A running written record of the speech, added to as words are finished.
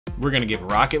We're gonna give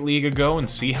Rocket League a go and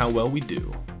see how well we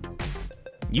do.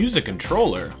 Use a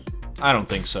controller? I don't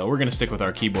think so. We're gonna stick with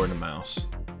our keyboard and mouse.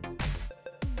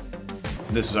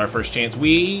 This is our first chance.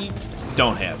 We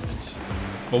don't have it.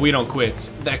 But we don't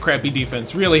quit. That crappy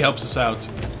defense really helps us out.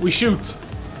 We shoot.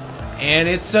 And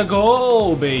it's a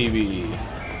goal, baby.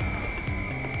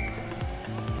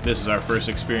 This is our first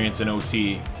experience in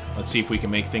OT. Let's see if we can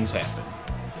make things happen.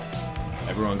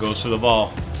 Everyone goes for the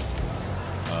ball.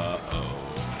 Uh-oh.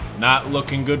 Not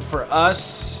looking good for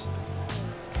us.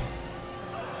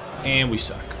 And we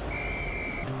suck.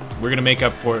 We're gonna make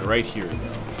up for it right here,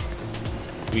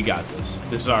 though. We got this.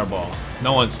 This is our ball.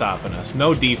 No one's stopping us.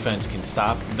 No defense can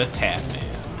stop the Tatman.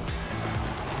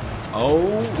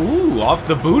 Oh, ooh, off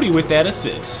the booty with that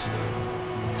assist.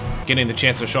 Getting the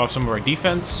chance to show off some of our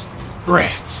defense.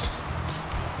 Rats.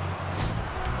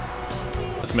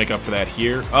 Let's make up for that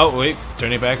here. Oh, wait.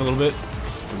 Turn it back a little bit.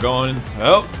 We're going.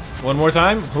 Oh, one more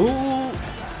time. Ooh.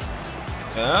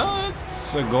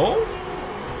 It's a goal.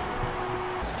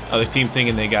 Other team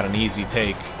thinking they got an easy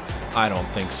take. I don't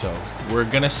think so. We're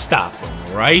gonna stop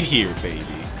them right here, baby.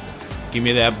 Give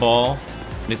me that ball.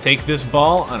 I'm gonna take this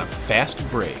ball on a fast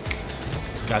break.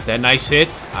 Got that nice hit.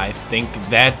 I think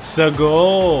that's a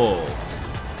goal.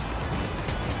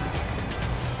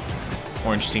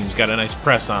 Orange team's got a nice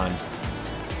press on.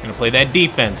 Gonna play that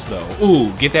defense, though.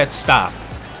 Ooh, get that stop.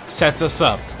 Sets us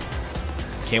up.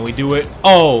 Can we do it?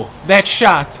 Oh, that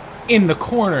shot in the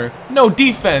corner. No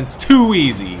defense. Too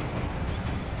easy.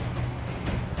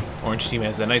 Orange team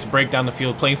has a nice break down the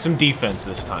field, playing some defense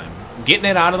this time. Getting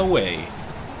it out of the way.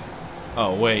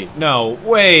 Oh, wait. No,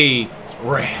 wait.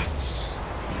 Rats.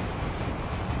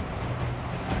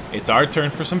 It's our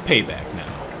turn for some payback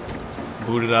now.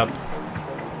 Boot it up.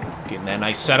 Getting that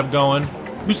nice setup going.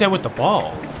 Who's that with the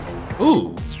ball?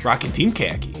 Ooh, rocking Team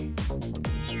Khaki.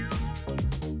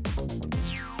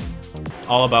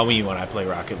 All about me when I play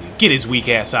Rocket League. Get his weak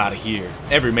ass out of here.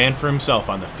 Every man for himself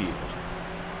on the field.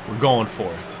 We're going for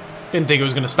it. Didn't think it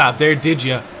was going to stop there, did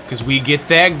ya? Because we get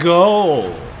that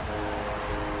goal.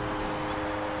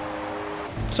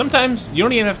 Sometimes you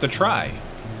don't even have to try.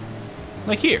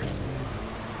 Like here.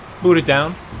 Boot it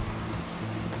down.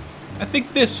 I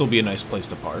think this will be a nice place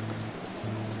to park.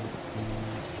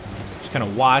 Just kind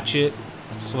of watch it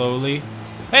slowly.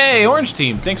 Hey, Orange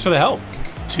team, thanks for the help.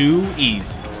 Too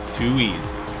easy. Too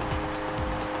easy.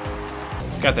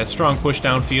 Got that strong push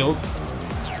downfield.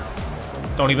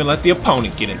 Don't even let the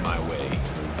opponent get in my way.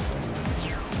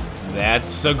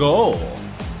 That's a goal.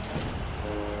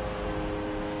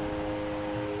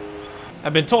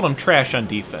 I've been told I'm trash on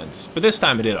defense, but this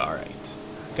time I did alright.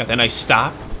 Got that nice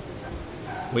stop.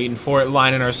 Waiting for it,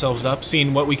 lining ourselves up,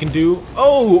 seeing what we can do.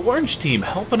 Oh, Orange team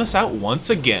helping us out once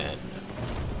again.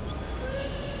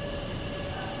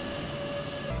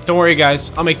 Don't worry,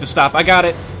 guys. I'll make the stop. I got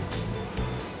it.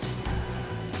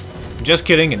 Just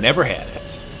kidding, and never had it.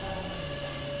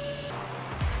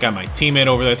 Got my teammate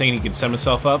over there thinking he can set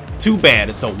himself up. Too bad,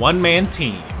 it's a one-man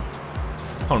team.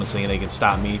 Opponents thinking they can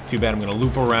stop me. Too bad I'm going to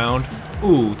loop around.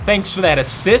 Ooh, thanks for that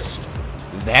assist.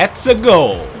 That's a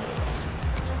goal.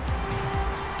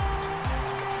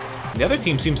 The other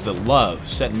team seems to love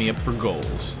setting me up for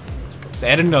goals. Let's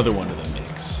add another one to the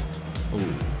mix.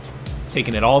 Ooh,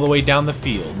 taking it all the way down the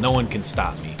field. No one can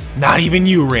stop me. Not even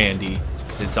you, Randy.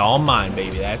 Because it's all mine,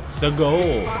 baby. That's a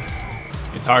goal.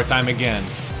 It's our time again.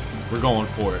 We're going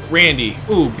for it. Randy,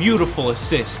 ooh, beautiful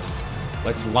assist.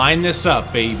 Let's line this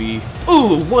up, baby.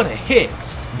 Ooh, what a hit.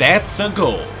 That's a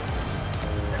goal.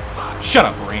 Shut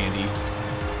up, Randy.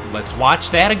 Let's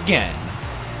watch that again.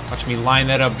 Watch me line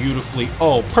that up beautifully.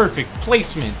 Oh, perfect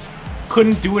placement.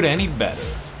 Couldn't do it any better.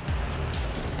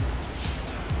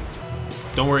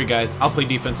 Don't worry, guys. I'll play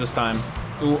defense this time.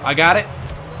 Ooh, I got it.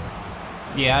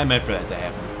 Yeah, I meant for that to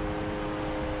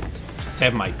happen. Let's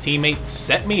have my teammate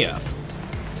set me up.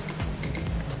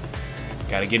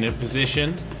 Gotta get in a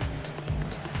position.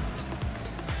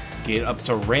 Get up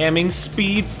to ramming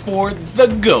speed for the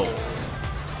goal.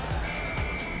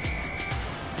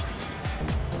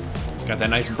 Got that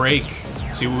nice break.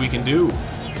 See what we can do.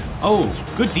 Oh,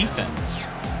 good defense.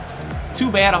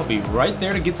 Too bad I'll be right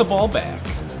there to get the ball back.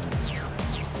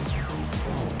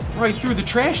 Right through the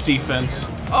trash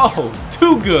defense. Oh,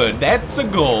 too good. That's a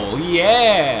goal.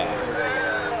 Yeah.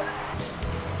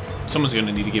 Someone's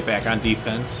gonna need to get back on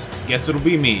defense. Guess it'll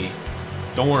be me.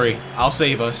 Don't worry, I'll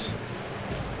save us.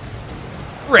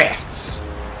 Rats!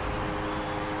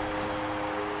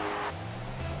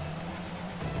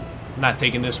 Not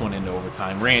taking this one into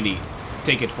overtime. Randy,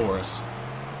 take it for us.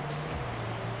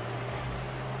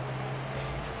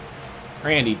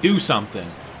 Randy, do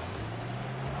something.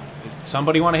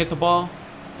 Somebody want to hit the ball?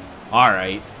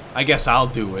 Alright. I guess I'll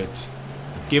do it.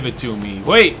 Give it to me.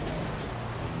 Wait!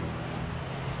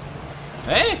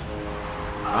 Hey!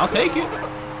 I'll take it.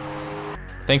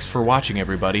 Thanks for watching,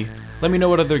 everybody. Let me know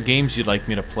what other games you'd like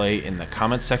me to play in the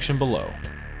comments section below.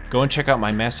 Go and check out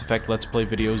my Mass Effect Let's Play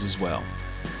videos as well.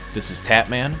 This is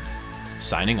Tatman,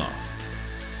 signing off.